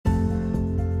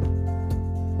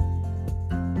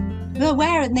well,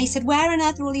 where? And they said, where on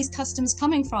earth are all these customers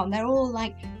coming from? They're all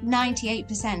like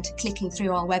 98% clicking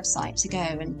through our website to go,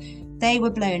 and they were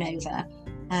blown over.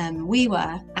 We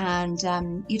were,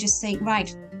 and you just think,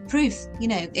 right, proof,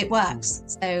 it works.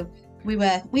 So we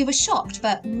were shocked,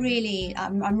 but really,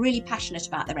 I'm really passionate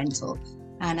about the rental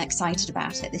and excited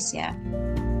about it this year.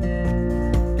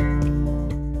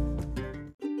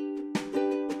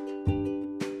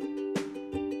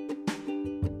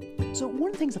 So one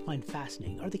of the things I find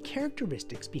fascinating are the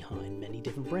characteristics behind many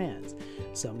different brands.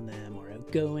 Some of them are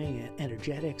outgoing and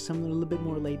energetic, some of them are a little bit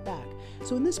more laid back.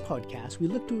 So in this podcast, we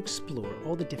look to explore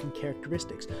all the different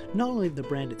characteristics, not only of the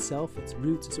brand itself, its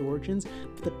roots, its origins,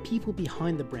 but the people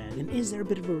behind the brand. And is there a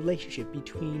bit of a relationship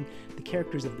between the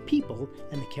characters of the people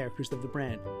and the characters of the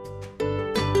brand?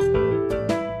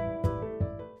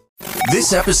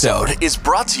 This episode is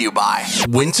brought to you by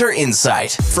Winter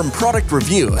Insight. From product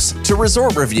reviews to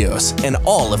resort reviews and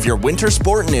all of your winter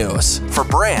sport news for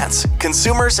brands,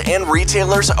 consumers, and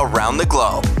retailers around the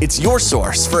globe. It's your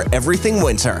source for everything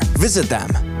winter. Visit them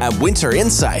at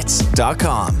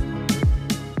winterinsights.com.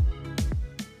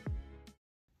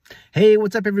 Hey,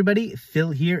 what's up everybody?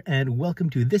 Phil here, and welcome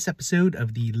to this episode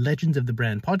of the Legends of the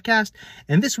Brand podcast.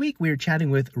 And this week we're chatting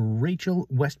with Rachel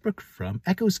Westbrook from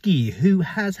Eco-Ski, who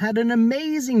has had an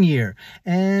amazing year.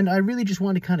 And I really just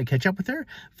want to kind of catch up with her,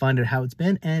 find out how it's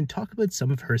been, and talk about some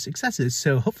of her successes.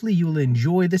 So hopefully you will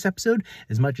enjoy this episode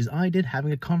as much as I did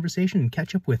having a conversation and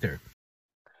catch up with her.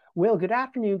 Well, good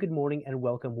afternoon, good morning, and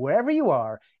welcome wherever you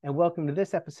are, and welcome to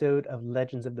this episode of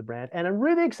Legends of the Brand. And I'm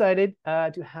really excited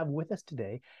to have with us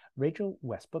today Rachel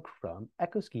Westbrook from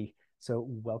Eco-Ski. So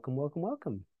welcome, welcome,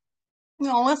 welcome.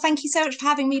 Oh, well, thank you so much for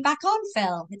having me back on,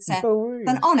 Phil. It's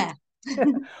an honor.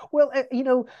 Well,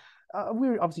 we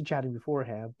were obviously chatting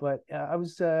beforehand, but I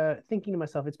was thinking to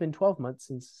myself, it's been 12 months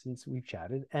since we've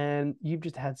chatted, and you've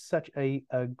just had such a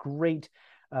great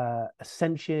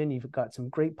ascension. You've got some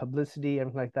great publicity,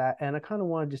 everything like that, and I kind of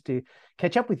wanted just to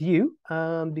catch up with you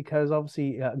because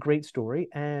obviously a great story,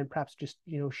 and perhaps just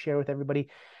share with everybody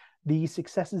the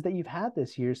successes that you've had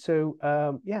this year. So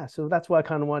so that's why I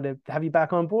kind of wanted to have you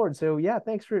back on board. So yeah,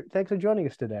 thanks for joining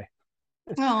us today.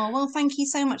 Oh, well, thank you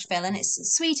so much, Phil, and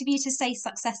it's sweet of you to say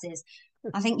successes.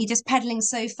 I think you're just pedaling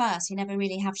so fast, you never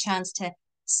really have a chance to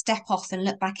step off and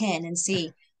look back in and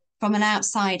see from an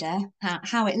outsider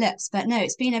how it looks. But no,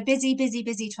 it's been a busy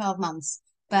 12 months,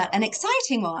 but an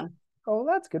exciting one. Oh,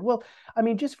 that's good. Well, I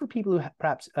mean, just for people who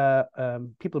perhaps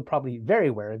people are probably very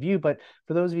aware of you, but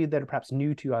for those of you that are perhaps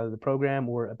new to either the program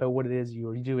or about what it is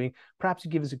you're doing, perhaps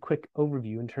you give us a quick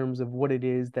overview in terms of what it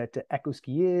is that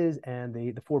Eco-Ski is, and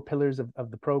the four pillars of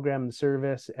the program, the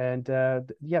service, and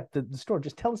the store.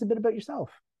 Just tell us a bit about yourself.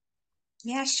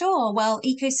 Yeah, sure. Well,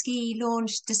 Eco-Ski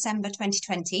launched December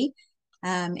 2020.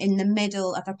 In the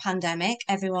middle of a pandemic,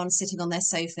 everyone sitting on their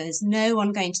sofas, no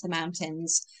one going to the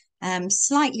mountains.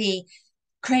 Slightly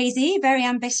crazy, very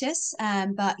ambitious,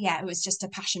 but yeah, it was just a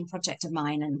passion project of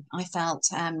mine, and I felt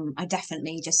I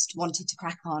definitely just wanted to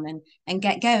crack on and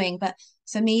get going. But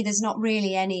for me, there's not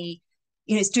really any,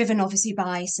 it's driven obviously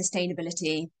by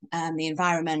sustainability, the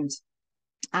environment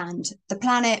and the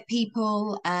planet,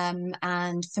 people,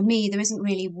 and for me, there isn't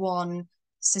really one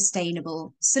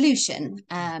sustainable solution.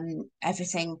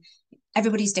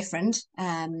 Everybody's different,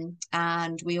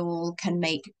 and we all can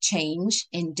make change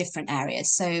in different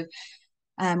areas. So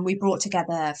we brought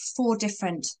together 4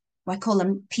 different, I call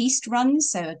them piste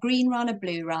runs. So a green run, a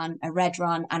blue run, a red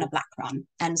run, and a black run.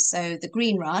 And so the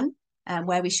green run,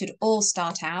 where we should all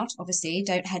start out, obviously,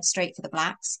 don't head straight for the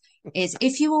blacks, is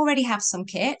if you already have some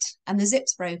kit and the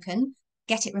zip's broken,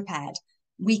 get it repaired.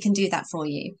 We can do that for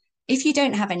you. If you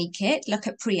don't have any kit, look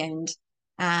at pre-owned.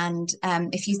 And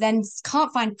if you then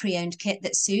can't find pre-owned kit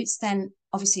that suits, then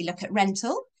obviously look at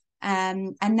rental.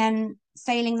 And then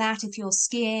failing that, if you're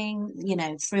skiing,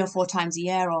 3 or 4 times a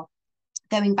year or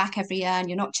going back every year and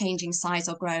you're not changing size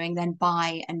or growing, then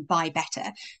buy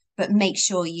better. But make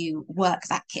sure you work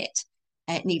that kit.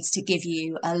 It needs to give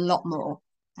you a lot more.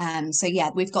 So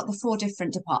yeah, we've got the 4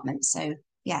 different departments. So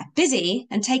yeah, busy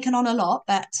and taken on a lot,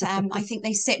 but I think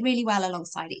they sit really well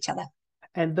alongside each other.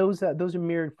 And those are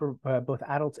mirrored for both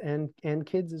adults and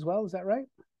kids as well. Is that right?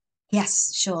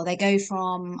 Yes, sure. They go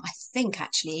from, I think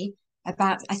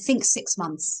 6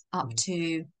 months up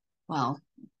to, well,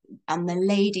 and the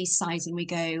ladies sizing, we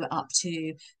go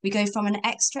from an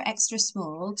extra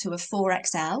small to a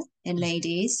 4XL in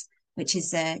ladies, which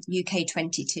is a UK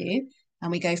 22.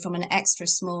 And we go from an extra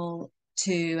small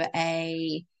to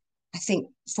I think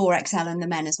 4XL in the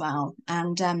men as well.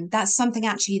 And that's something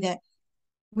actually that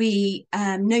we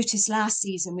noticed last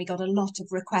season. We got a lot of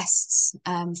requests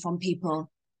from people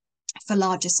for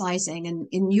larger sizing.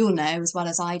 And you'll know as well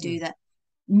as I do that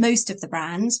most of the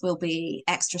brands will be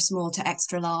extra small to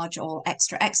extra large or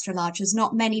extra extra large. There's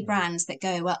not many brands that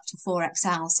go up to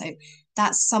 4XL. So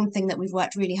that's something that we've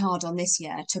worked really hard on this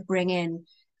year, to bring in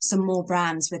some more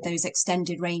brands with those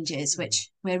extended ranges, which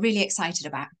we're really excited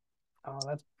about. Oh,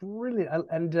 that's brilliant.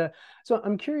 And so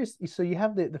I'm curious, so you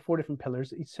have the four different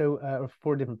pillars, so or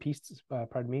four different pieces,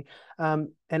 pardon me.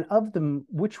 And of them,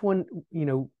 which one,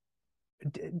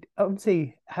 I would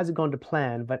say hasn't gone to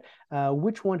plan, but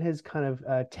which one has kind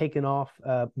of taken off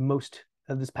most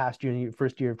of this past year, in your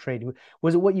first year of trading?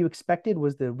 Was it what you expected?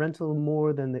 Was the rental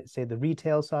more than, say, the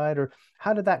retail side, or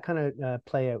how did that kind of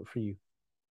play out for you?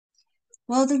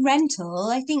 Well, the rental,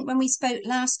 I think when we spoke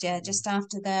last year, just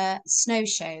after the snow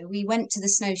show, we went to the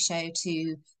snow show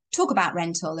to talk about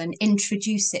rental and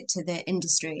introduce it to the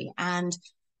industry. And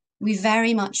we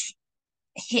very much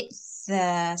hit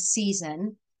the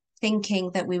season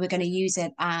thinking that we were going to use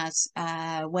it as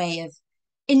a way of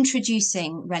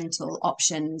introducing rental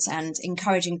options and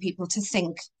encouraging people to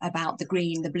think about the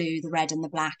green, the blue, the red, and the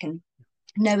black, and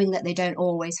knowing that they don't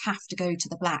always have to go to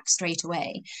the black straight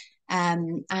away.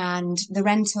 And the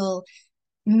rental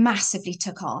massively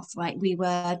took off, right? We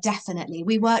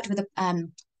worked with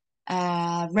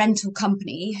a rental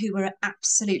company who were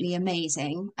absolutely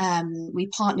amazing. We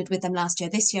partnered with them last year.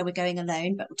 This year we're going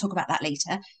alone, but we'll talk about that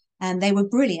later. And they were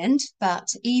brilliant, but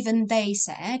even they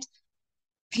said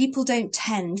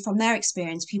from their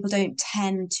experience, people don't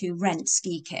tend to rent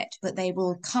ski kit, but they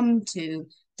will come to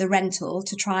the rental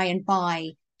to try and buy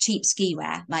cheap ski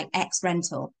wear, like X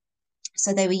rental.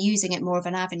 So they were using it more of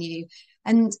an avenue.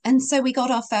 And so we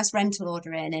got our first rental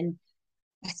order in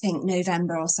I think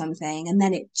November or something. And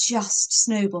then it just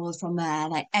snowballed from there,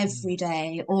 like every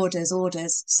day, orders,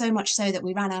 so much so that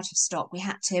we ran out of stock.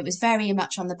 It was very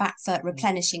much on the back foot,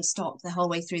 replenishing stock the whole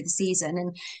way through the season.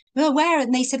 And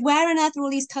and they said, where on earth are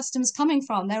all these customers coming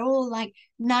from? They're all like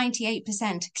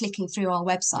 98% clicking through our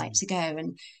website to go.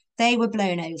 And they were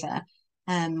blown over.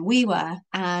 We were.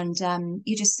 And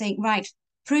you just think, right,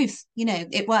 proof,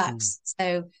 it works.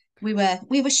 So we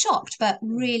were shocked, but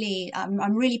really,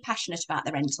 I'm really passionate about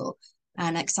the rental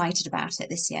and excited about it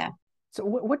this year. So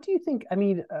what do you think? I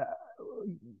mean,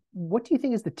 what do you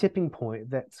think is the tipping point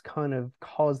that's kind of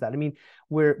caused that? I mean,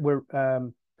 where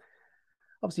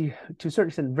obviously to a certain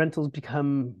extent rentals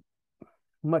become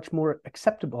much more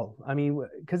acceptable. I mean,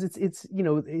 because it's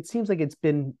it seems like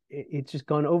it's just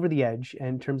gone over the edge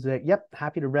in terms of, yep,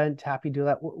 happy to rent, happy to do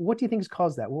that. What do you think has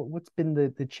caused that? What's been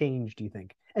the change, do you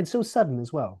think? And so sudden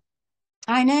as well.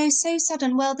 I know, so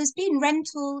sudden. Well, there's been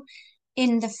rental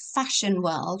in the fashion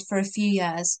world for a few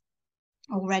years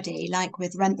already, like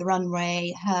with Rent the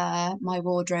Runway, Her, My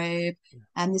Wardrobe.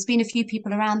 And there's been a few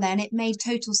people around there, and it made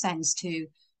total sense to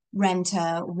rent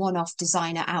a one-off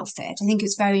designer outfit. I think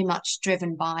it's very much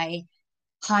driven by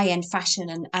high-end fashion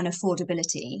and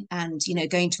affordability, and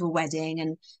going to a wedding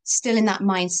and still in that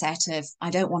mindset of,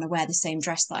 I don't want to wear the same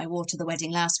dress that I wore to the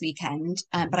wedding last weekend,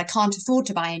 but I can't afford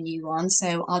to buy a new one,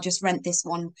 so I'll just rent this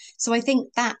one. So I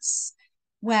think that's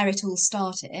where it all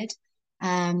started.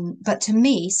 But to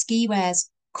me, ski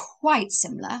wear's quite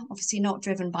similar, obviously not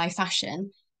driven by fashion,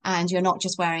 and you're not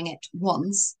just wearing it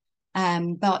once,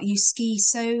 but you ski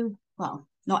so well,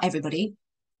 not everybody,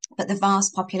 but the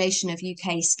vast population of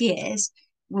UK skiers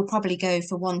will probably go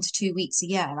for 1 to 2 weeks a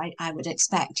year. I would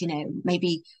expect,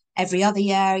 maybe every other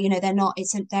year,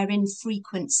 they're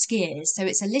infrequent skiers. So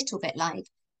it's a little bit like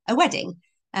a wedding.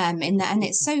 In that, and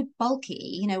it's so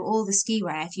bulky, all the ski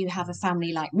wear. If you have a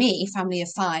family like me, family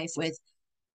of 5 with,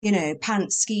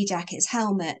 pants, ski jackets,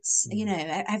 helmets,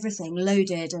 everything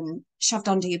loaded and shoved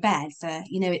under your bed for,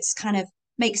 it's kind of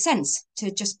makes sense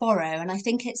to just borrow. And I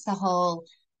think it's the whole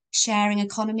sharing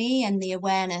economy and the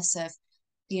awareness of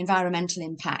the environmental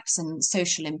impacts and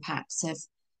social impacts of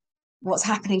what's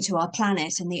happening to our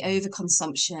planet and the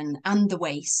overconsumption and the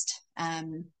waste,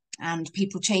 and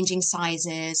people changing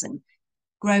sizes and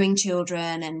growing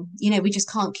children. And, we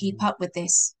just can't keep up with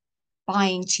this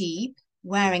buying cheap,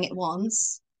 wearing it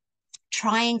once,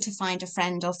 trying to find a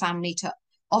friend or family to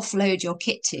offload your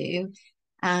kit to.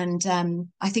 And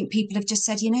I think people have just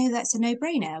said, that's a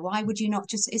no-brainer. Why would you not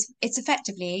it's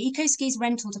effectively EcoSki's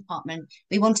rental department.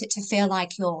 We want it to feel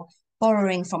like you're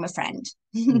borrowing from a friend.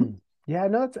 Yeah,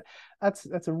 no,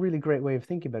 that's a really great way of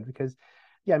thinking about it, because,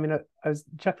 yeah, I mean, I was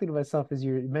chuckling to myself as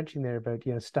you were mentioning there about,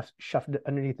 stuff shoved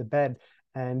underneath the bed.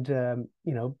 And,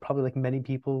 probably like many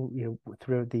people,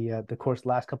 throughout the course of the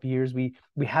last couple of years, we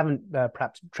haven't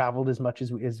perhaps traveled as much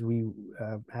as we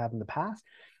have in the past.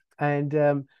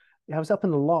 And, I was up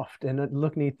in the loft and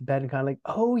looking at the bed and kind of like,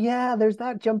 oh yeah, there's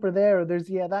that jumper there, or there's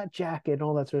that jacket and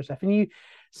all that sort of stuff. And you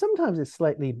sometimes it's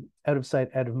slightly out of sight,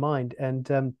 out of mind.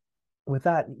 And with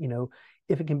that,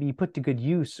 if it can be put to good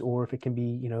use, or if it can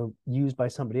be, used by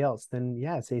somebody else, then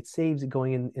yeah, it saves it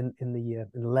going in the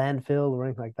landfill or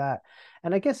anything like that.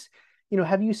 And I guess,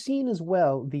 have you seen as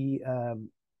well the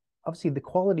obviously the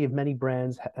quality of many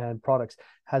brands and products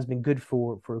has been good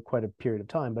for quite a period of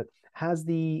time, but has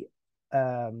the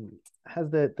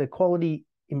quality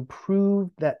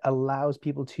improved that allows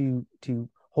people to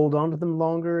hold on to them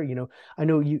longer? I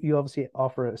know you obviously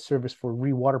offer a service for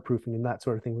re-waterproofing and that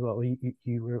sort of thing as well.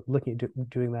 You were looking at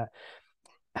doing that.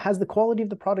 Has the quality of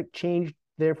the product changed,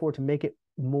 therefore, to make it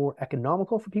more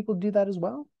economical for people to do that as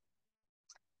well?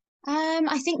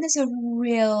 I think there's a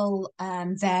real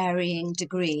varying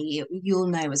degree, you'll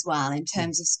know as well, in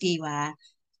terms of ski wear.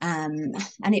 And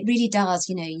it really does,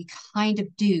 you kind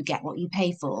of do get what you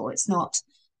pay for. It's not,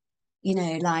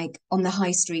 like on the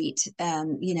high street,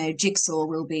 Jigsaw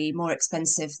will be more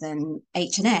expensive than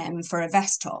H&M for a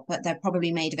vest top, but they're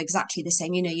probably made of exactly the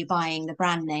same. You're buying the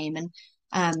brand name.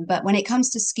 And but when it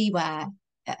comes to ski wear,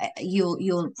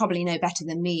 you'll probably know better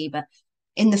than me, but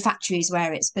in the factories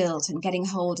where it's built and getting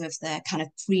hold of the kind of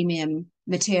premium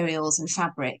materials and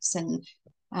fabrics and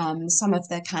some of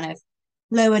the kind of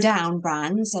lower down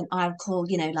brands, and I'll call,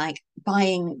 like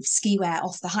buying ski wear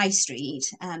off the high street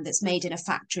that's made in a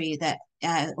factory that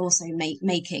also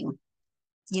making,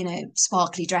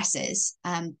 sparkly dresses.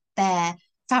 Their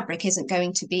fabric isn't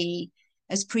going to be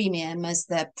as premium as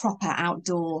the proper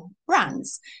outdoor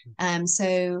brands.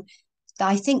 So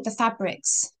I think the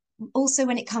fabrics, also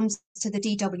when it comes to the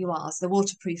DWRs, the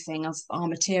waterproofing of our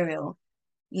material,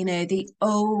 the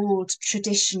old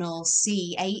traditional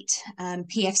C8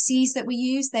 PFCs that we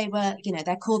use, they were,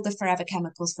 they're called the forever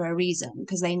chemicals for a reason,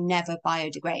 because they never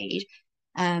biodegrade,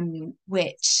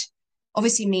 which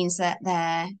obviously means that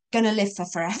they're going to live for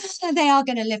forever. They are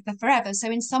going to live for forever. So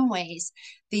in some ways,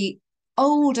 the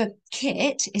older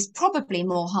kit is probably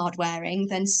more hard wearing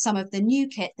than some of the new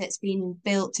kit that's been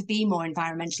built to be more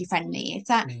environmentally friendly. If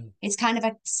that, it's kind of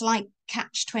a slight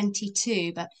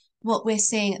catch-22, but what we're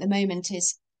seeing at the moment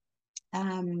is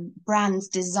brands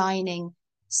designing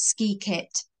ski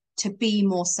kit to be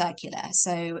more circular.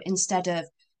 So instead of,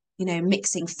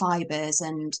 mixing fibers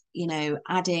and,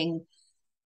 adding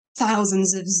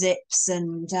thousands of zips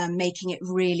and making it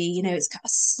really, it's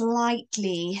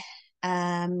slightly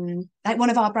like one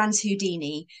of our brands,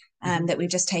 Houdini, that we've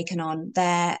just taken on.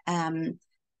 Their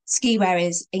ski wear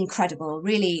is incredible,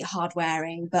 really hard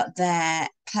wearing, but their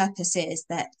purpose is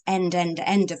that end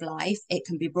of life, it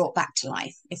can be brought back to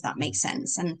life, if that makes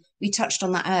sense. And we touched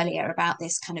on that earlier about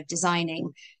this kind of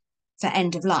designing for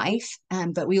end of life,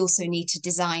 but we also need to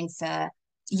design for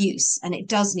use, and it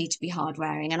does need to be hard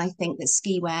wearing. And I think that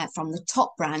ski wear from the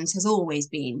top brands has always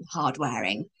been hard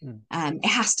wearing. It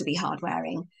has to be hard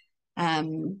wearing.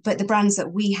 But the brands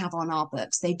that we have on our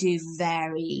books, they do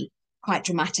vary quite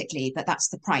dramatically, but that's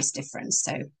the price difference.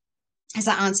 So has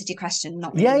that answered your question?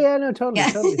 Not really. Yeah, no, totally,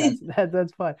 totally.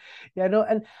 That's fine. Yeah, no,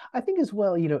 and I think as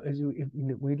well, as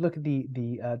we look at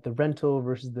the rental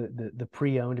versus the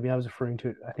pre-owned. I mean, I was referring to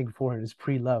it, I think beforehand, as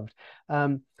pre-loved.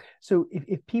 So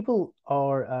if people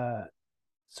are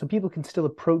so people can still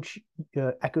approach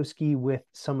Eco-Ski with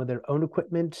some of their own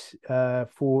equipment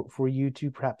for you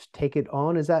to perhaps take it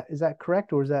on. Is that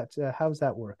correct, or is that how does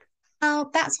that work?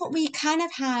 That's what we kind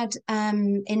of had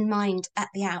in mind at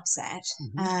the outset.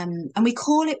 And we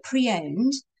call it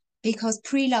pre-owned because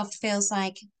pre-loved feels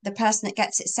like the person that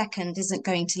gets it second isn't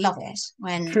going to love it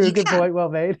when True, you good can. point, well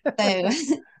made.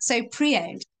 So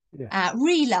pre-owned. Yeah.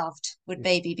 Re-loved would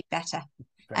maybe be better.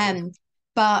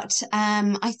 But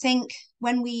I think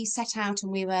when we set out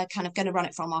and we were kind of going to run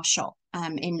it from our shop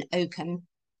in Oakham,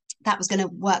 that was going to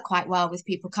work quite well with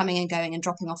people coming and going and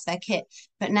dropping off their kit.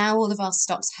 But now all of our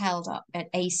stock's held up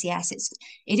at ACS.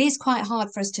 It is quite hard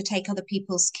for us to take other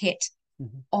people's kit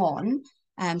on.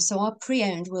 So our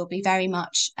pre-owned will be very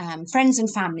much friends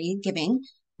and family giving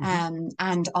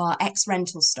and our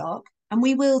ex-rental stock. And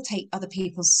we will take other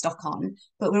people's stock on,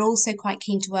 but we're also quite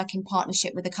keen to work in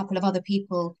partnership with a couple of other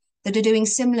people that are doing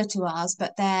similar to us,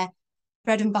 but their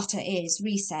bread and butter is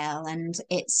resale. And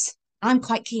I'm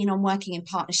quite keen on working in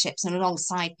partnerships and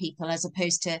alongside people as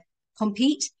opposed to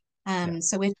compete.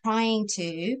 So we're trying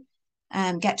to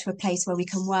get to a place where we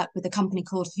can work with a company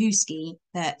called Whoski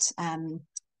that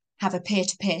have a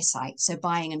peer-to-peer site, so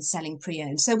buying and selling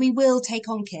pre-owned. So we will take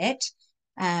on kit,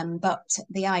 but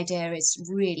the idea is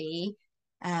really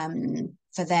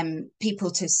for people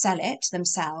to sell it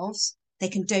themselves, they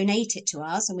can donate it to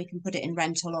us and we can put it in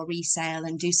rental or resale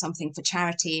and do something for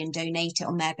charity and donate it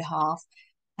on their behalf.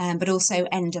 But also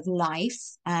end of life,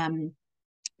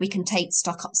 we can take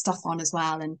stuff on as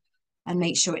well and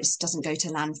make sure it doesn't go to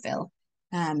landfill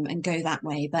and go that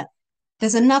way. But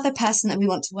there's another person that we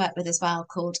want to work with as well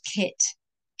called Kit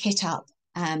Up,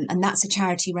 and that's a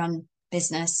charity run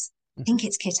business. I think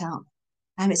it's Kit Up.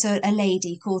 It's a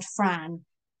lady called Fran,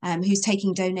 who's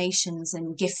taking donations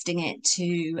and gifting it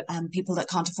to people that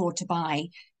can't afford to buy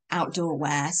outdoor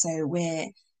wear. So we're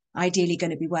ideally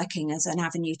going to be working as an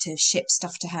avenue to ship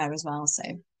stuff to her as well. So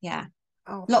yeah,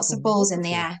 lots of balls in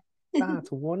the air.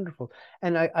 That's wonderful.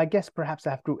 And I guess perhaps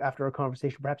after our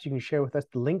conversation, perhaps you can share with us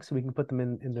the links so we can put them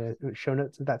in the show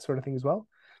notes and that sort of thing as well.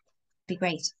 Be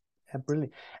great. Yeah,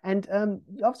 brilliant. And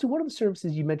obviously one of the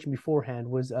services you mentioned beforehand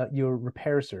was your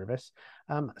repair service.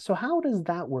 So how does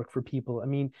that work for people? I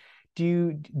mean, do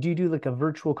you do like a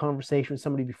virtual conversation with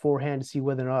somebody beforehand to see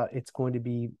whether or not it's going to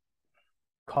be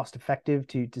cost effective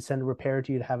to send a repair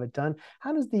to you to have it done?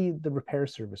 How does the repair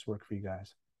service work for you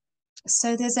guys?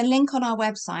 So there's a link on our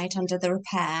website under the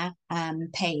repair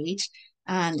page,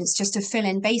 and it's just to fill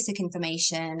in basic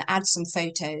information, add some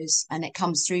photos, and it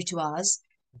comes through to us.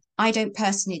 I don't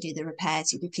personally do the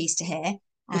repairs, you'll be pleased to hear.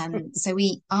 So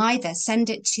we either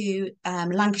send it to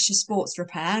Lancashire Sports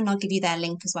Repair, and I'll give you their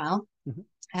link as well.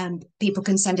 People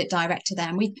can send it direct to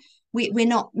them. We're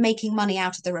not making money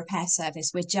out of the repair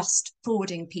service. We're just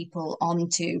forwarding people on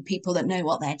to people that know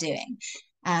what they're doing.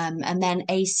 And then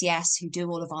ACS, who do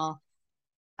all of our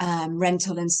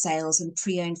rental and sales and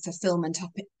pre-owned fulfillment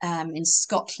up in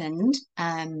Scotland,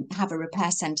 have a repair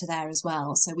centre there as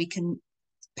well. So we can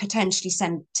potentially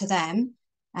send to them.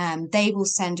 They will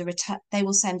send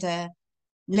a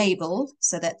label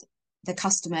so that the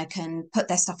customer can put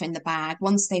their stuff in the bag.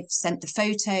 Once they've sent the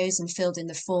photos and filled in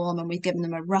the form and we've given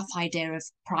them a rough idea of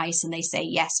price and they say,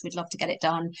 yes, we'd love to get it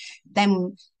done,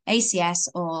 then ACS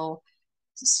or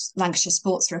Lancashire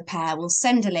Sports Repair will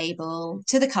send a label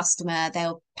to the customer.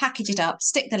 They'll package it up,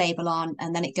 stick the label on,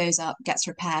 and then it goes up, gets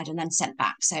repaired, and then sent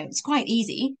back. So it's quite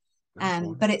easy.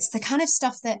 But it's the kind of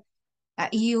stuff that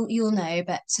you'll know.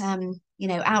 But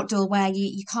outdoor wear,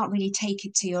 you can't really take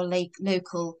it to your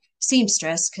local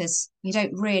seamstress because you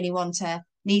don't really want a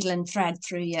needle and thread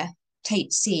through your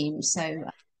taped seam. So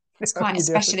it's quite a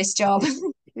specialist job.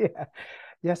 Yeah.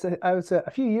 Yes, I was a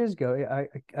few years ago.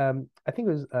 I think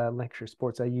it was Lancashire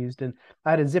Sports I used, and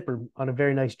I had a zipper on a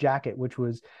very nice jacket, which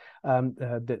was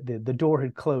the door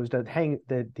had closed.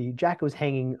 The jacket was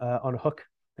hanging on a hook,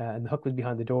 and the hook was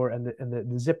behind the door, and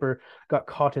the zipper got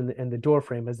caught in the door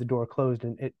frame as the door closed,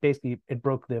 and it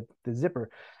broke the zipper.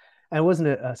 And it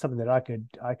wasn't something that I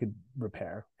could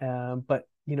repair. But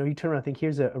you turn around and think,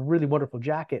 here's a really wonderful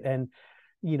jacket, and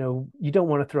you don't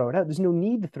want to throw it out. There's no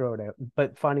need to throw it out,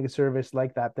 but finding a service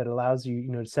like that allows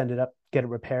you, to send it up, get it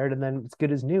repaired, and then it's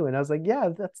good as new. And I was like, yeah,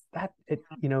 it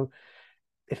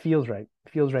feels right.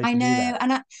 It feels right. I know.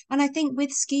 And I think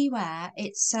with ski wear,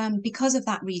 it's because of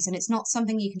that reason, it's not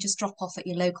something you can just drop off at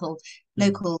your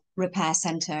local repair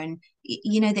center. And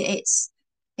that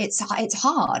it's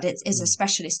hard. It's a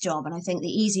specialist job. And I think the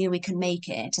easier we can make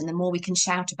it and the more we can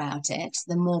shout about it,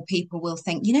 the more people will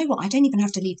think, you know what, I don't even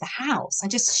have to leave the house. I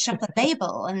just shove a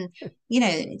label and,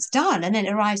 it's done. And then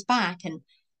it arrives back. And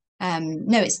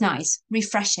no, it's nice,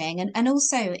 refreshing. And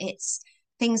also it's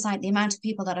things like the amount of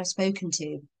people that I've spoken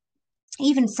to,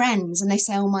 even friends, and they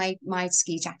say, oh, my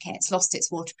ski jacket's lost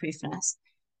its waterproofness.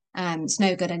 It's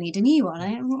no good. I need a new one.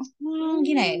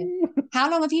 How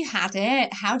long have you had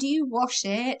it? How do you wash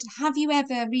it? Have you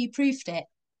ever reproofed it?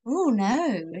 Oh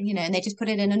no, and they just put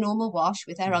it in a normal wash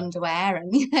with their underwear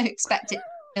and expect it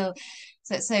to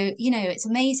so it's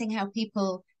amazing how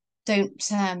people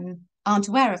aren't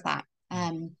aware of that.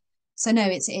 So no,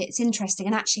 it's interesting.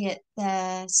 And actually at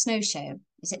the snow show,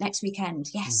 is it next weekend?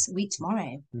 Yes, a week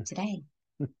tomorrow,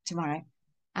 tomorrow.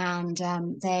 And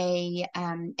they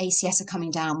ACS are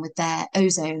coming down with their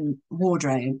ozone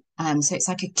wardrobe. So it's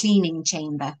like a cleaning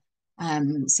chamber.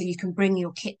 So you can bring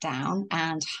your kit down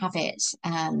and have it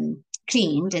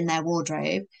cleaned in their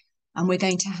wardrobe. And we're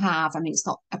going to have, it's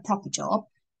not a proper job.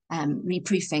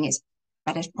 Reproofing, it's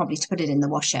better probably to put it in the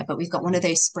washer, but we've got one of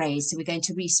those sprays. So we're going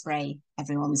to respray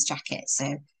everyone's jacket.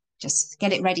 So just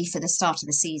get it ready for the start of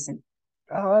the season.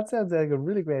 Oh, that sounds like a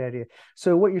really great idea.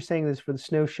 So what you're saying is for the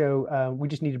snow show, we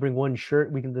just need to bring one shirt.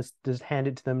 We can just hand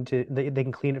it to them they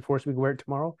can clean it for us. We can wear it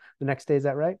tomorrow, the next day. Is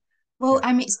that right? Well,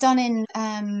 it's done in,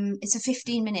 it's a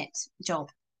 15-minute job.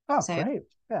 Oh, so great.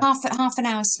 Yeah. Half an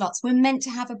hour slots. We're meant to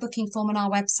have a booking form on our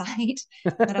website,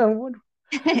 but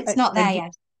it's not there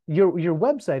yet. Your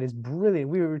website is brilliant.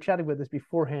 We were chatting about this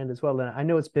beforehand as well, and I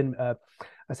know it's been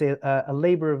I say a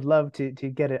labor of love to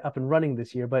get it up and running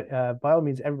this year. But by all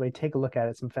means, everybody take a look at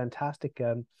it. Some fantastic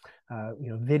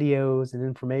videos and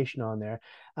information on there.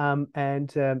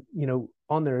 And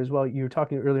on there as well, you were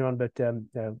talking earlier on about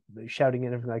shouting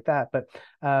and everything like that. But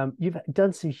you've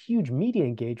done some huge media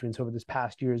engagements over this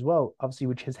past year as well, obviously,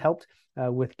 which has helped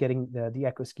with getting the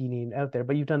Echo Ski name out there.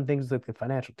 But you've done things like the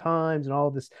Financial Times and all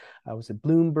this. Was it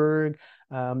Bloomberg?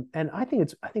 And I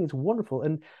think it's wonderful.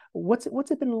 And what's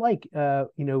it been like?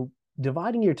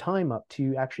 Dividing your time up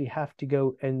to actually have to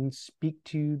go and speak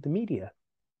to the media.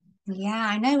 Yeah,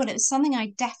 I know. Well, it was something I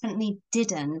definitely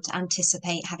didn't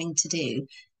anticipate having to do.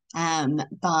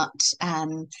 But I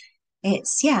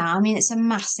mean, it's a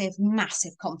massive,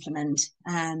 massive compliment.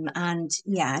 And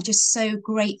yeah, just so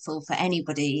grateful for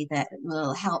anybody that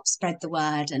will help spread the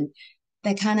word and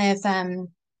the kind of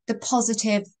the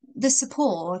positive, the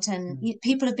support, and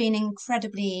people have been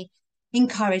incredibly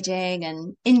encouraging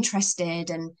and interested.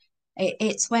 And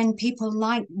it's when people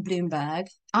like Bloomberg,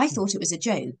 I thought it was a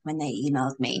joke when they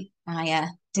emailed me. I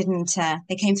didn't,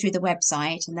 they came through the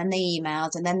website and then they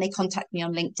emailed and then they contacted me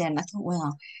on LinkedIn. I thought,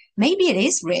 well, maybe it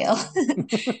is real.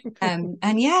 And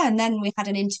then we had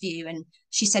an interview and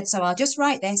she said, so I'll just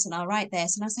write this and I'll write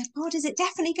this. And I said, God, is it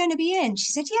definitely going to be in?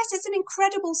 She said, yes, it's an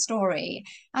incredible story.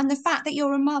 And the fact that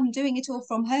you're a mum doing it all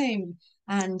from home.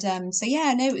 And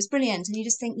it was brilliant. And you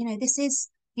just think,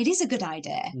 it is a good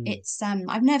idea. It's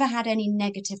I've never had any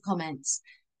negative comments.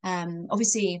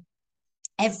 Obviously,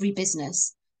 every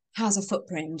business has a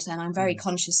footprint, and I'm very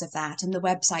conscious of that. And the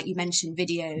website, you mentioned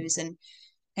videos, and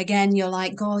again, you're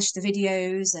like, gosh, the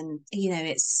videos, and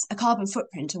it's a carbon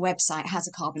footprint. A website has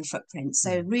a carbon footprint.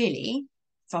 So really,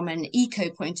 from an eco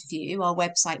point of view, our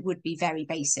website would be very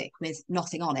basic with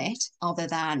nothing on it other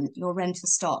than your rental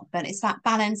stock. But it's that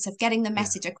balance of getting the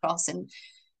message across. And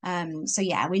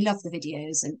we love the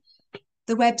videos, and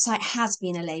the website has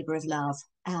been a labor of love.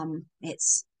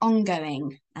 It's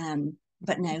ongoing,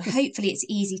 but no, hopefully it's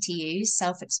easy to use,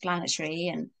 self-explanatory,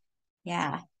 and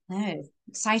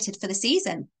excited for the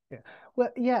season. Yeah, well,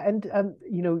 yeah, and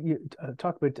you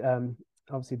talk about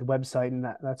obviously the website and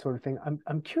that sort of thing.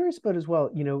 I'm curious about as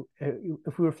well.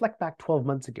 If we reflect back 12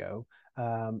 months ago,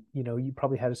 you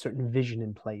probably had a certain vision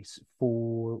in place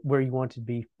for where you wanted to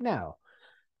be now.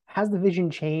 Has the vision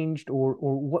changed, or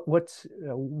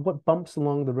what bumps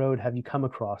along the road have you come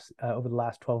across over the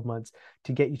last 12 months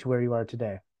to get you to where you are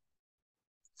today?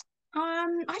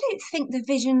 I don't think the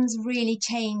vision's really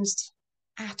changed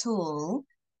at all.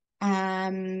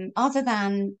 Other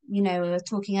than, we were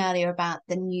talking earlier about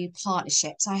the new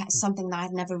partnerships. I had something that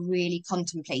I'd never really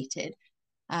contemplated.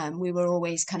 We were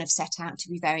always kind of set out to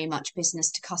be very much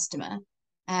business to customer.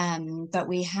 But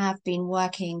we have been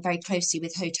working very closely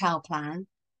with Hotel Plan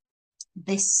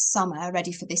this summer,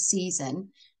 ready for this season.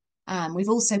 We've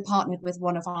also partnered with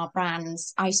one of our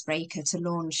brands, Icebreaker, to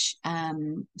launch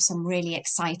some really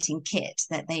exciting kit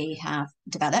that they have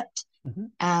developed.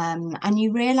 And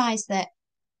you realize that,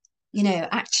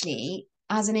 actually,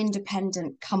 as an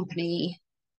independent company,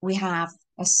 we have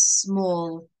a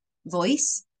small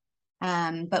voice.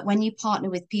 But when you partner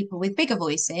with people with bigger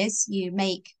voices, you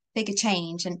make bigger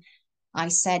change. And I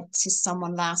said to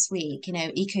someone last week,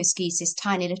 Eco Ski is this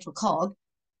tiny little cog,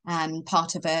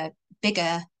 part of a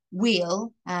bigger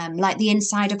wheel, like the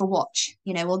inside of a watch.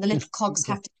 All the little cogs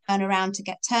have to turn around to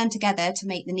get turned together to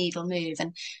make the needle move.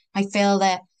 And I feel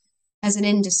that as an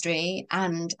industry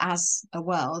and as a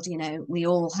world, we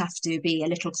all have to be a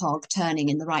little cog turning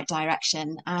in the right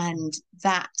direction. And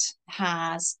that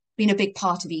has been a big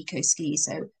part of Eco Ski.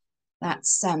 So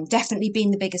that's definitely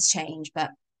been the biggest change.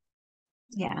 But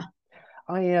yeah.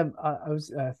 I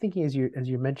was thinking as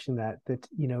you're mentioning that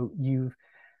you've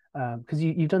because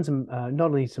you've done some not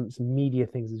only some media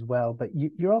things as well, but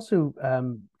you're also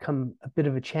come a bit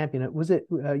of a champion. Was it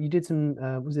you did some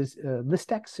was this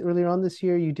Listex earlier on this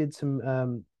year? You did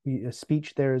some a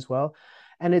speech there as well,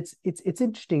 and it's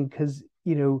interesting because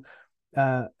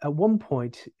at one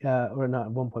point or not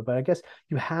at one point, but I guess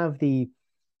you have the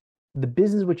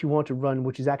business which you want to run,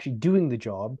 which is actually doing the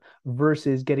job,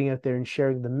 versus getting out there and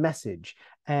sharing the message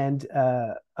and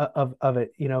of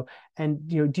it, and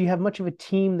do you have much of a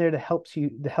team there that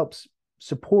helps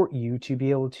support you to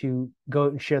be able to go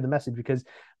out and share the message? Because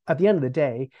at the end of the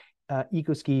day,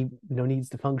 Eco Ski needs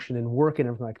to function and work and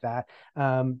everything like that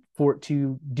for it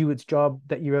to do its job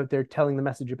that you're out there telling the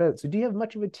message about. So do you have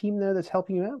much of a team there that's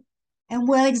helping you out? And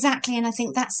well, exactly. And I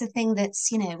think that's the thing that's,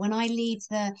 when I leave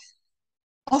the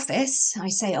office, I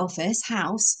say office,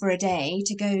 house for a day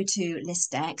to go to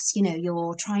Listex,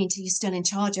 you're still in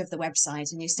charge of the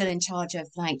website and you're still in charge of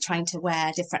like trying to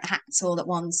wear different hats all at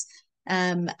once.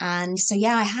 And so,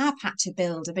 yeah, I have had to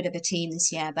build a bit of a team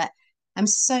this year, but I'm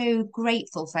so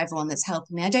grateful for everyone that's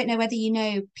helping me. I don't know whether you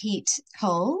know Pete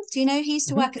Cole. Do you know he used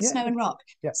to work at Yeah, Snow yeah, and Rock?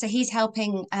 yeah. So he's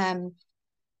helping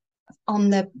on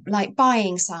the like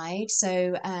buying side,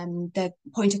 so the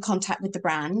point of contact with the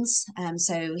brands,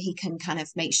 so he can kind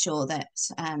of make sure that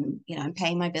I'm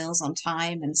paying my bills on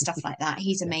time and stuff like that.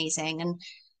 He's Yeah. amazing. And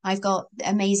I've got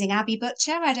amazing Abby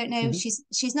Butcher. I don't know, Mm-hmm.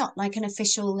 she's not like an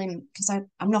official in, because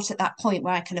I'm not at that point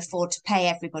where I can afford to pay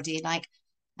everybody like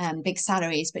big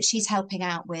salaries, but she's helping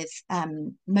out with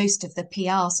most of the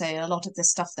PR. So a lot of the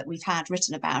stuff that we've had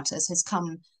written about us has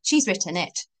come, she's written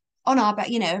it on our,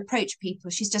 approach people.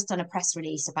 She's just done a press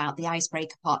release about the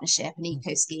Icebreaker partnership and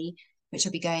Eco Ski, which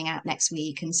will be going out next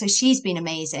week. And so she's been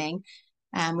amazing.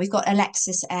 We've got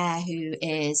Alexis Eyre, who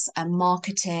is a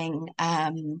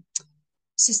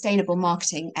sustainable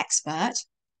marketing expert.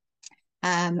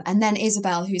 And then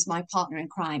Isabel, who's my partner in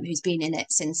crime, who's been in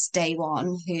it since day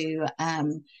one, who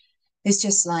is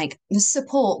just like the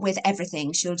support with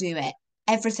everything. She'll do it,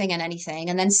 everything and anything.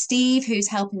 And then Steve, who's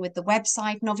helping with the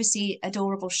website, and obviously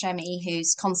adorable Shemi,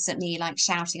 who's constantly like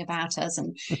shouting about us.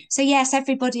 And so, yes,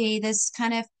 everybody, there's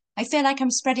kind of, I feel like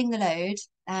I'm spreading the load,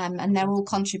 and they're all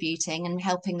contributing and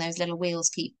helping those little wheels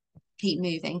keep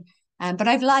moving. But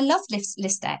I love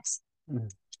Listex.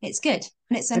 Mm. It's good.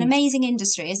 And it's an amazing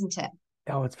industry, isn't it?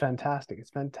 Oh, it's fantastic.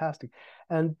 It's fantastic.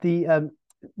 And the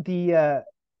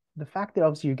fact that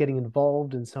obviously you're getting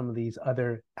involved in some of these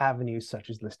other avenues, such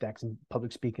as Listex and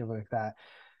public speaking, like that,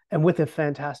 and with a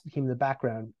fantastic team in the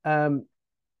background,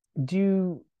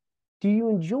 do you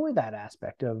enjoy that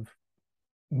aspect of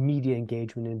media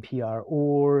engagement in PR,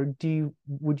 or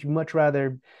would you much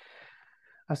rather,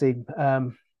 I say,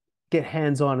 get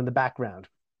hands-on in the background?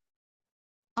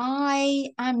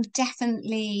 I'd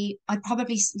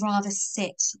probably rather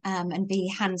sit and be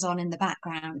hands-on in the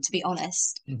background, to be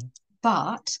honest. Mm-hmm.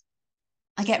 But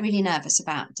I get really nervous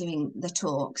about doing the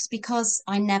talks because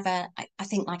I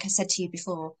think, like I said to you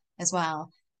before as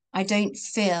well, I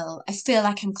feel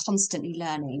like I'm constantly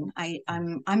learning.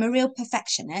 I'm a real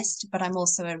perfectionist, but I'm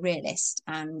also a realist.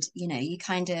 And,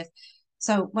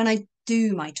 so when I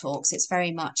do my talks, it's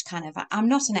very much kind of, I'm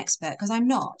not an expert because I'm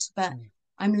not, but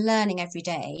I'm learning every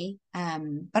day.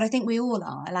 But I think we all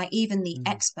are, like even the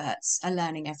experts are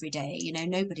learning every day.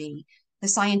 The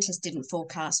scientists didn't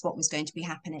forecast what was going to be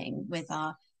happening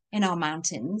in our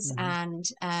mountains. And,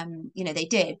 they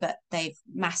did, but they've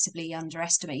massively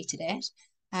underestimated it.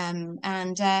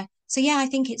 So, yeah, I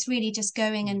think it's really just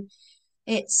going, and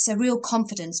it's a real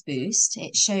confidence boost.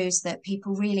 It shows that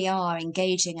people really are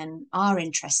engaging and are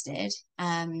interested.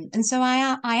 And so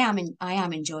I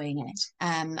am enjoying it.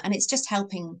 And it's just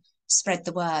helping spread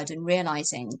the word and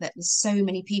realizing that there's so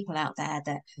many people out there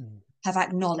that have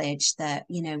acknowledged that,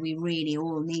 we really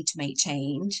all need to make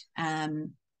change.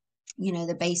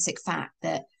 The basic fact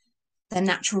that the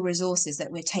natural resources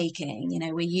that we're taking,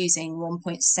 we're using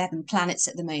 1.7 planets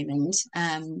at the moment,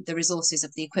 the resources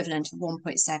of the equivalent of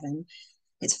 1.7.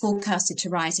 It's forecasted to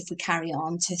rise if we carry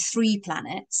on to 3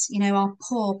 planets. Our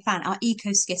poor planet, our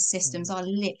ecosystems are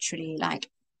literally like,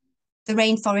 the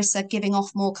rainforests are giving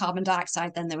off more carbon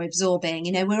dioxide than they're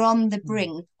absorbing. We're on the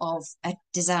brink of a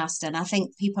disaster. And I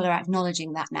think people are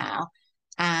acknowledging that now.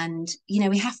 And,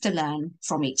 we have to learn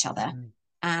from each other.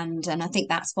 And I think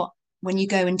that's what, when you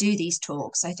go and do these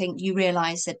talks, I think you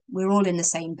realize that we're all in the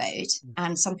same boat.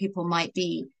 And some people might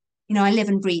be, I live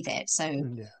and breathe it.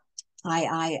 So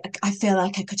I feel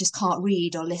like I just can't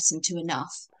read or listen to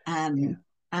enough.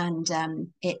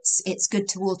 It's good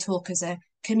to all talk as a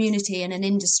community and an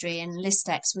industry. And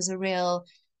Listex was a real,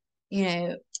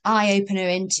 eye opener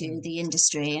into the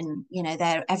industry. And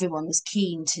everyone was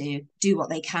keen to do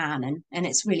what they can, and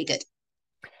it's really good.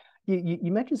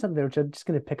 You mentioned something there, which I'm just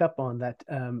going to pick up on that,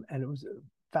 and it was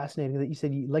fascinating that you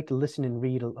said you like to listen and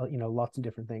read, lots of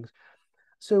different things.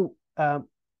 So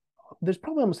there's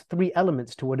probably almost 3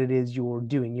 elements to what it is you're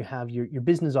doing. You have your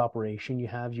business operation, you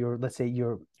have let's say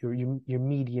your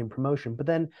media and promotion, but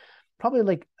then probably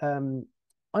like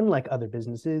unlike other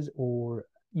businesses, or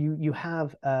you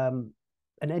have an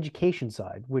education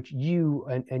side, which you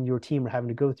and your team are having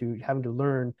to go through, having to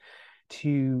learn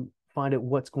to find out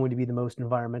what's going to be the most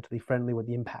environmentally friendly, what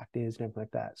the impact is, and everything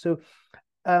like that. So,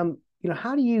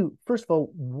 how do you, first of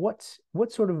all, what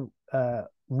sort of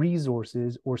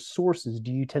resources or sources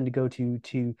do you tend to go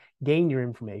to gain your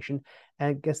information? And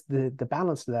I guess the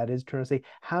balance to that is trying to say,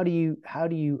 how do you I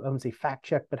wouldn't say fact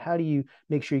check, but how do you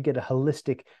make sure you get a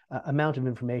holistic amount of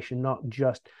information, not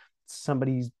just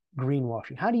somebody's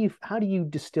greenwashing? How do you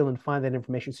distill and find that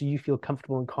information so you feel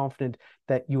comfortable and confident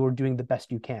that you're doing the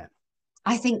best you can?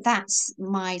 I think that's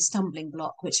my stumbling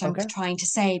block, which I'm Okay. trying to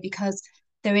say, because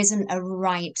there isn't a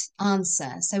right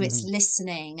answer. So it's Hmm.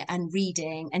 listening and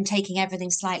reading and taking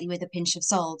everything slightly with a pinch of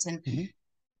salt. And, Hmm.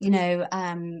 you know,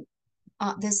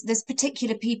 there's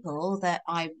particular people that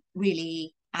I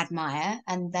really admire,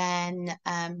 and then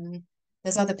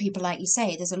there's other people, like you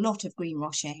say, there's a lot of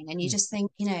greenwashing, and you just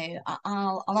think, you know,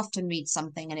 I'll often read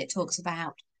something and it talks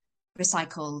about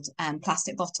recycled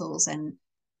plastic bottles, and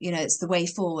you know it's the way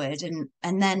forward,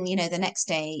 and then you know the next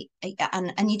day,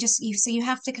 and you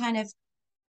have to kind of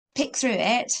pick through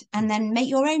it and then make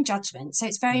your own judgment. So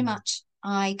it's very Mm. much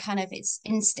it's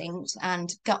instinct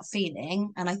and gut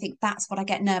feeling, and I think that's what I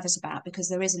get nervous about, because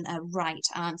there isn't a right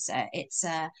answer. It's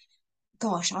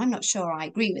gosh, I'm not sure I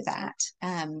agree with that.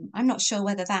 I'm not sure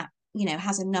whether that, you know,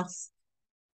 has enough.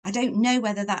 I don't know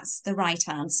whether that's the right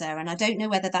answer, and I don't know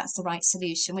whether that's the right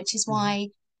solution, which is Hmm. why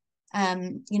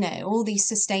you know, all these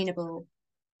sustainable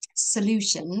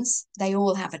solutions, they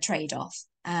all have a trade-off.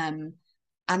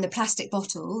 And the plastic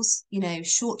bottles, you know,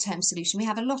 short-term solution, we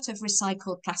have a lot of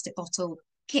recycled plastic bottle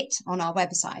kit on our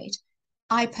website.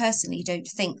 I personally don't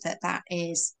think that that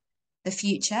is the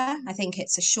future. I think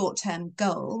it's a short-term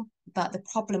goal, but the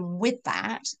problem with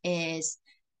that is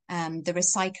the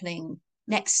recycling,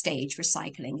 next stage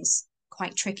recycling is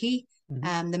quite tricky.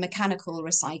 Hmm. The mechanical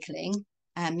recycling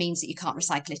means that you can't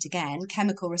recycle it again.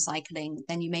 Chemical recycling,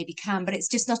 then you maybe can, but it's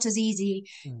just not as easy.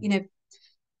 You Mm. know,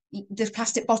 the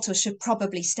plastic bottle should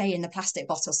probably stay in the plastic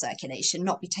bottle circulation,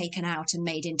 not be taken out and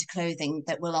made into clothing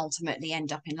that will ultimately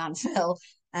end up in landfill.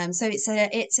 So it's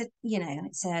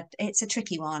a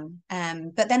tricky one.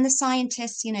 But then the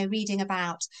scientists, you know, reading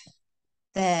about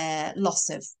the loss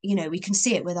of, you know, we can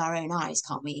see it with our own eyes,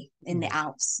 can't we, in the Mm.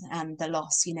 Alps, and the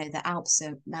loss, you know, the Alps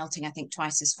are melting, I think,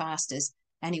 twice as fast as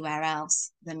anywhere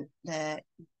else. Than the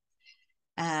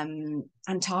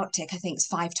Antarctic, I think, is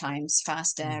 5 times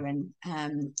faster. Mm.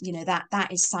 And you know, that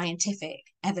is scientific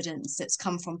evidence that's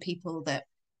come from people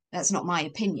that's not my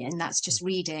opinion, that's just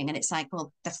reading. And it's like,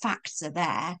 well, the facts are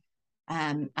there.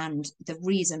 And the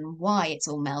reason why it's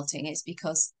all melting is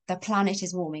because the planet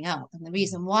is warming up. And the Mm.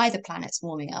 reason why the planet's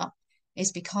warming up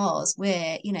is because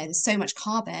we're, you know, there's so much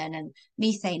carbon and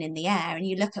methane in the air. And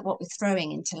you look at what we're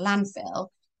throwing into landfill,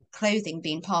 clothing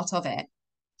being part of it,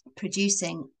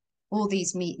 producing all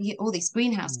these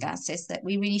greenhouse Mm. gases that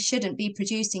we really shouldn't be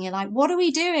producing. You're like, what are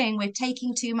we doing? We're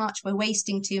taking too much, we're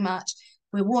wasting too much,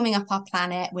 we're warming up our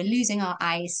planet, we're losing our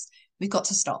ice, we've got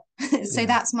to stop. So Yeah.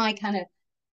 that's my kind of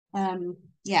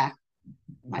yeah,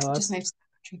 might No, just that's move to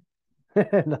the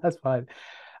country. no, that's fine.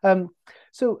 Um,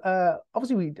 so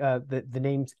obviously the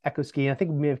name's Echo Ski. I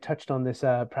think we may have touched on this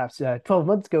perhaps 12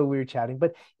 months ago we were chatting,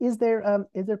 but is there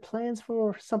plans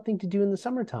for something to do in the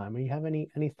summertime? Or you have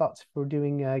any thoughts for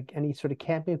doing any sort of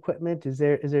camping equipment? Is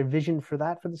there a vision for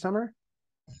that for the summer?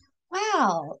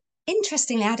 Well,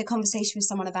 interestingly, I had a conversation with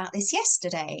someone about this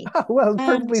yesterday, Well, it's and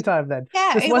perfectly timed then.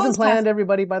 yeah, This it wasn't was planned, perfect.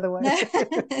 everybody, by the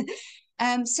way.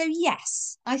 No. So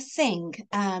yes, I think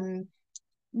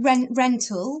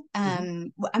rental. Hmm.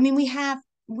 I mean, we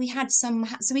had some,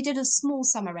 so we did a small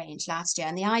summer range last year,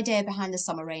 and the idea behind the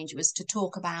summer range was to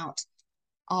talk about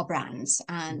our brands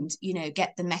Hmm. and, you know,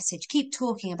 get the message, keep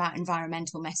talking about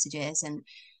environmental messages, and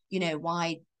you know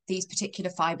why these particular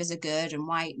fibers are good, and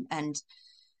why. And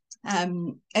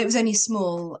it was only a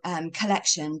small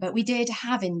collection, but we did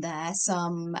have in there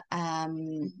some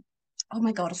oh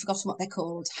my god, I've forgotten what they're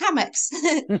called, hammocks.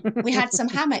 We had some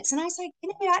hammocks, and I was like, you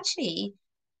know, actually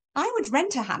I would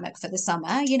rent a hammock for the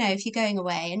summer, you know, if you're going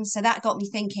away. And so that got me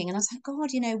thinking. And I was like,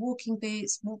 God, you know, walking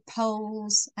boots,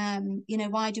 poles, you know,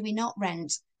 why do we not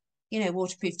rent, you know,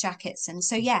 waterproof jackets? And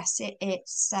so, yes,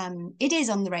 it is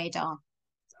on the radar.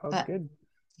 Oh, But good.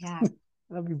 yeah,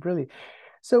 That'd be brilliant.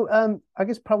 So, I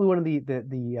guess probably one of the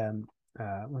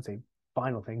I won't say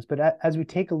final things, but as we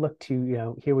take a look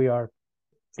to, here we are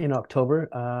in October,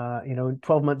 in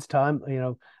 12 months' time,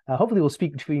 hopefully we'll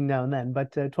speak between now and then,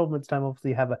 but 12 months' time,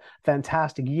 hopefully have a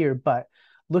fantastic year. But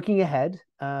looking ahead,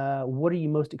 what are you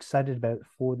most excited about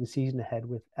for the season ahead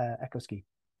with Echo Ski?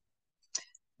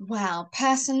 well,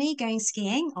 personally, going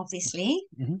skiing, obviously.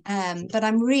 Hmm. But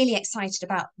I'm really excited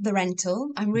about the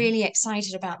rental. I'm Hmm. really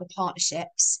excited about the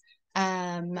partnerships.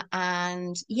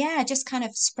 And yeah, just kind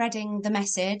of spreading the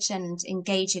message and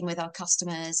engaging with our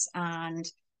customers, and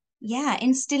yeah,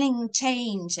 instilling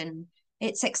change. And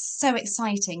it's so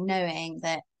exciting knowing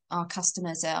that our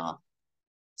customers are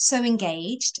so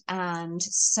engaged, and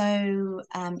so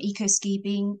EcoSki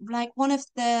being like one of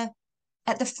the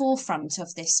at the forefront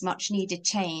of this much needed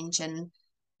change. And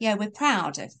yeah,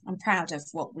 I'm proud of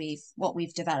what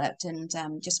we've developed,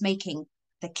 and just making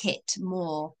the kit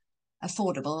more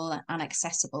affordable and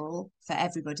accessible for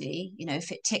everybody. You know,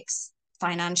 if it ticks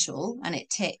financial and it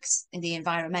ticks in the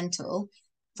environmental,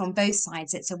 from both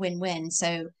sides, it's a win-win.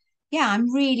 So yeah,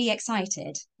 I'm really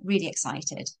excited, really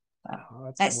excited.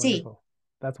 Let's see.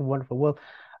 That's wonderful. Well,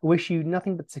 I wish you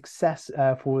nothing but success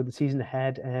for the season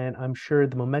ahead, and I'm sure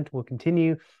the momentum will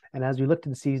continue. And as we look to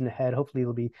the season ahead, hopefully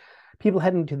it'll be people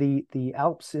heading to the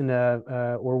Alps in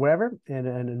or wherever in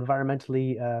an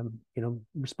environmentally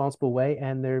responsible way,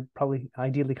 and they're probably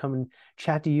ideally come and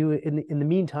chat to you in the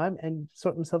meantime and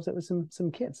sort themselves out with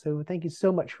some kits. So thank you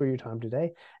so much for your time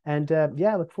today, and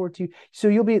I look forward to. So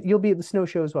you'll be at the snow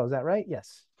show as well, is that right?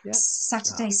 Yes. Yeah.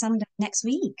 Saturday, Sunday next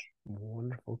week.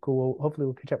 Wonderful, cool. Well, hopefully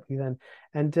we'll catch up with you then.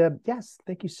 And yes,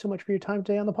 thank you so much for your time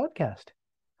today on the podcast.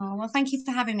 Oh well, thank you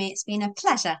for having me. It's been a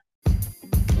pleasure.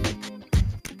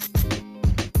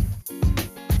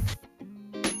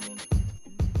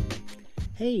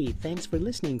 Hey, thanks for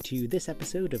listening to this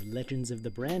episode of Legends of the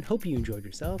Brand. Hope you enjoyed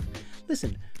yourself.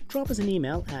 Listen, drop us an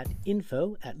email at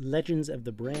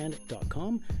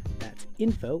info@legendsofthebrand.com. That's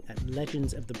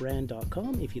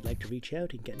info@legendsofthebrand.com if you'd like to reach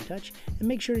out and get in touch. And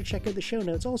make sure to check out the show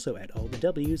notes also at all the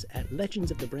W's at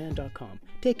legendsofthebrand.com.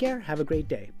 Take care. Have a great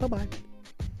day. Bye-bye.